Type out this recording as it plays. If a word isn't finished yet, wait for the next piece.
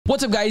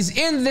What's up guys,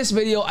 in this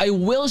video I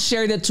will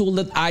share the tool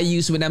that I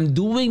use when I'm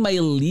doing my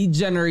lead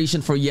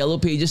generation for Yellow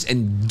Pages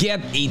and get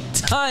a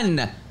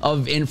ton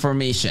of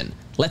information.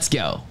 Let's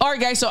go. All right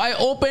guys, so I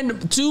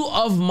opened two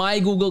of my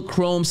Google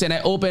Chromes and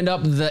I opened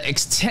up the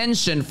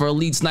extension for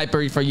Lead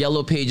Sniper for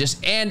Yellow Pages,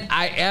 and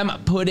I am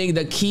putting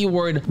the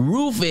keyword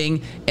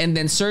roofing and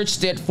then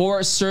searched it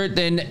for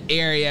certain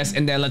areas,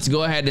 and then let's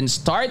go ahead and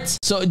start.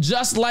 So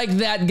just like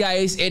that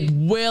guys, it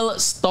will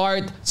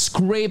start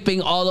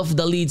scraping all of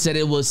the leads that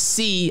it will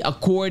see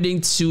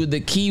according to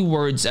the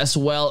keywords as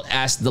well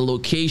as the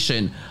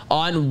location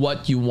on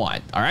what you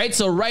want. All right,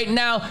 so right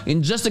now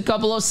in just a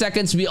couple of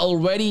seconds we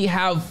already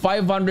have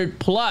 500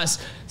 plus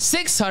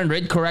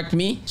 600, correct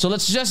me. So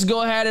let's just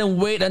go ahead and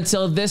wait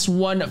until this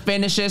one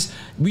finishes.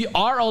 We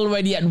are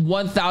already at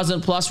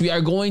 1000 plus. We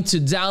are going to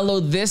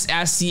download this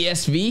as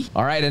CSV.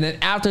 All right, and then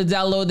after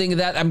downloading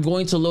that, I'm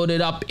going to load it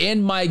up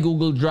in my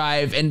Google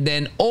Drive and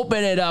then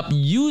open it up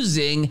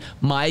using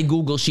my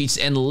Google Sheets,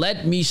 and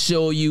let me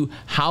show you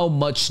how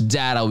much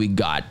data we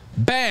got.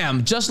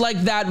 Bam! Just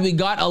like that, we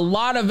got a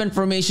lot of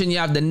information. You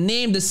have the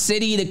name, the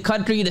city, the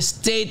country, the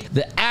state,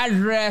 the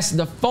address,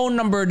 the phone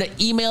number, the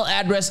email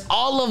address,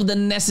 all of the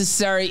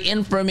necessary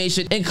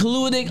information,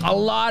 including a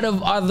lot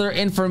of other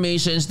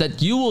informations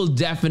that you will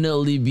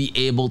definitely be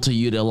able to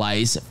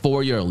utilize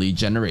for your lead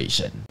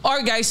generation. All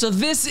right guys, so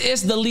this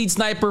is the Lead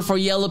Sniper for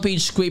Yellow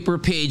Page Scraper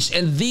page,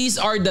 and these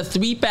are the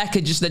three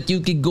packages that you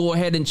can go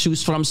ahead and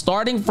choose from.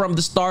 Starting from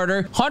the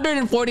starter,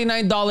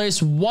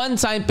 $149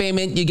 one-time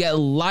payment, you get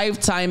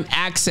lifetime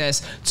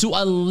access to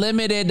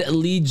unlimited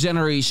lead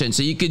generation.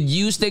 So you could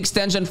use the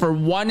extension for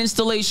one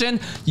installation,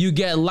 you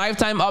get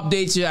lifetime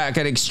updates, you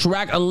can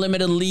extract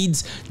unlimited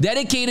leads,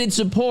 dedicated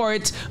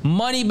support,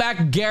 money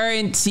back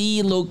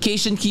guarantee,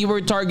 location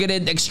keyword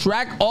targeted,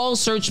 extract all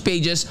search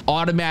pages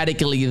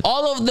automatically.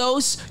 All of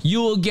those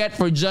you will get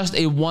for just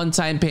a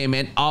one-time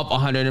payment of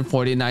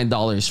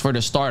 $149 for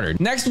the starter.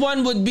 Next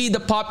one would be the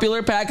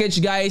popular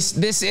package guys.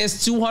 This is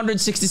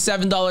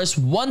 $267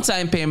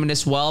 one-time payment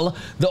as well.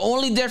 The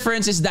only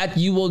difference is that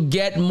you will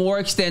get more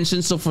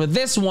extensions. So for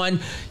this one,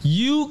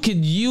 you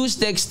could use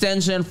the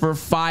extension for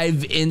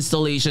 5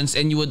 installations,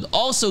 and you would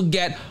also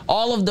get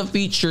all of the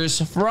features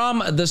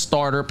from the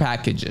starter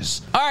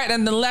packages. All right,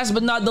 and then last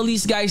but not the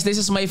least guys, this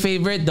is my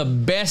favorite, the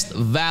best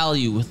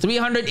value,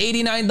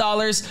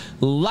 $389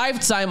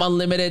 lifetime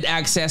unlimited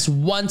access,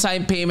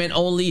 one-time payment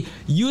only.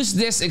 Use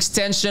this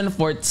extension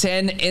for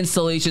 10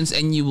 installations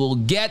and you will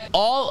get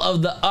all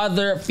of the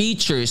other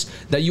features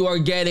that you are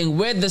getting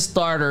with the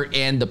starter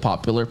and the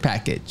popular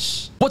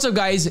package. What's up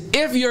guys,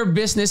 if your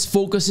business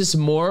focuses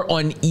more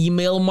on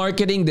email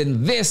marketing,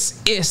 then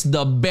this is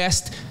the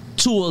best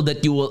tool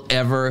that you will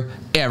ever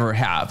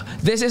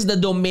have. This is the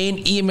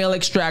domain email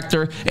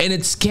extractor, and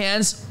it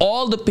scans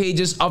all the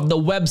pages of the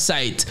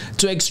website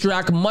to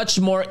extract much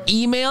more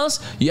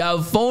emails. You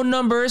have phone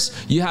numbers,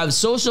 you have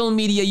social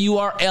media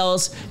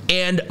URLs,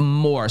 and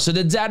more. So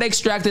the data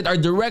extracted are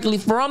directly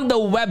from the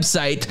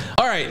website.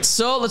 All right,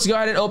 so let's go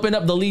ahead and open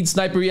up the Lead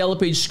Sniper Yellow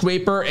Page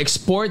Scraper,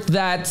 export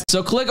that.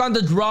 So click on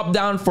the drop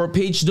down for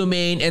page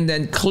domain and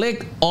then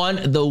click on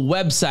the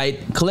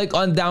website, click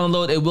on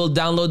download. It will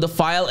download the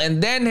file,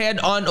 and then head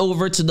on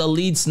over to the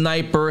Lead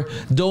Sniper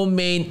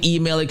domain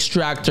email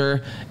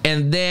extractor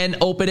and then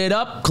open it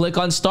up, click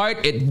on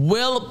start. It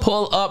will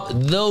pull up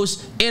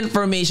those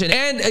information,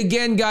 and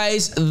again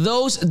guys,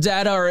 those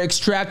data are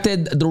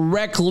extracted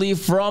directly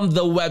from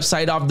the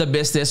website of the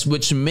business,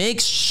 which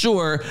makes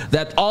sure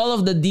that all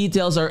of the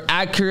details are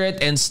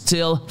accurate and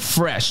still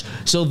fresh.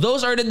 So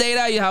those are the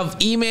data. You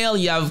have email,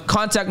 you have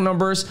contact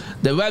numbers,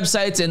 the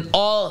websites, and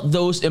all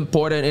those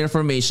important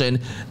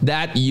information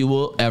that you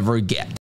will ever get.